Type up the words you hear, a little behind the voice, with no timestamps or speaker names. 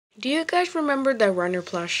Do you guys remember the runner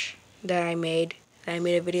plush that I made? That I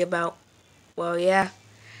made a video about? Well, yeah.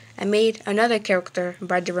 I made another character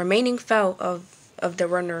by the remaining felt of the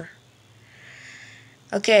runner.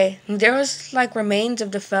 Okay, there was like remains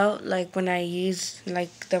of the felt like when I used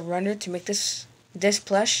like the runner to make this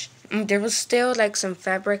plush. There was still like some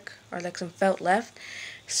fabric or like some felt left.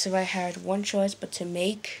 So I had one choice but to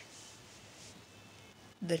make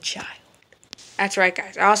the child. That's right,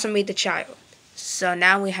 guys. I also made the child. So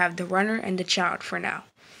now we have the runner and the child for now.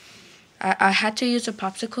 I had to use a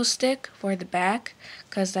popsicle stick for the back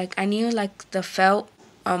because like I knew like the felt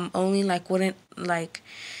only like wouldn't like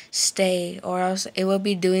stay or else it would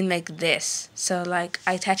be doing like this. So like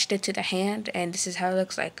I attached it to the hand and this is how it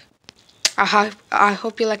looks like. I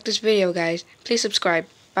hope you like this video, guys. Please subscribe.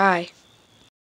 Bye.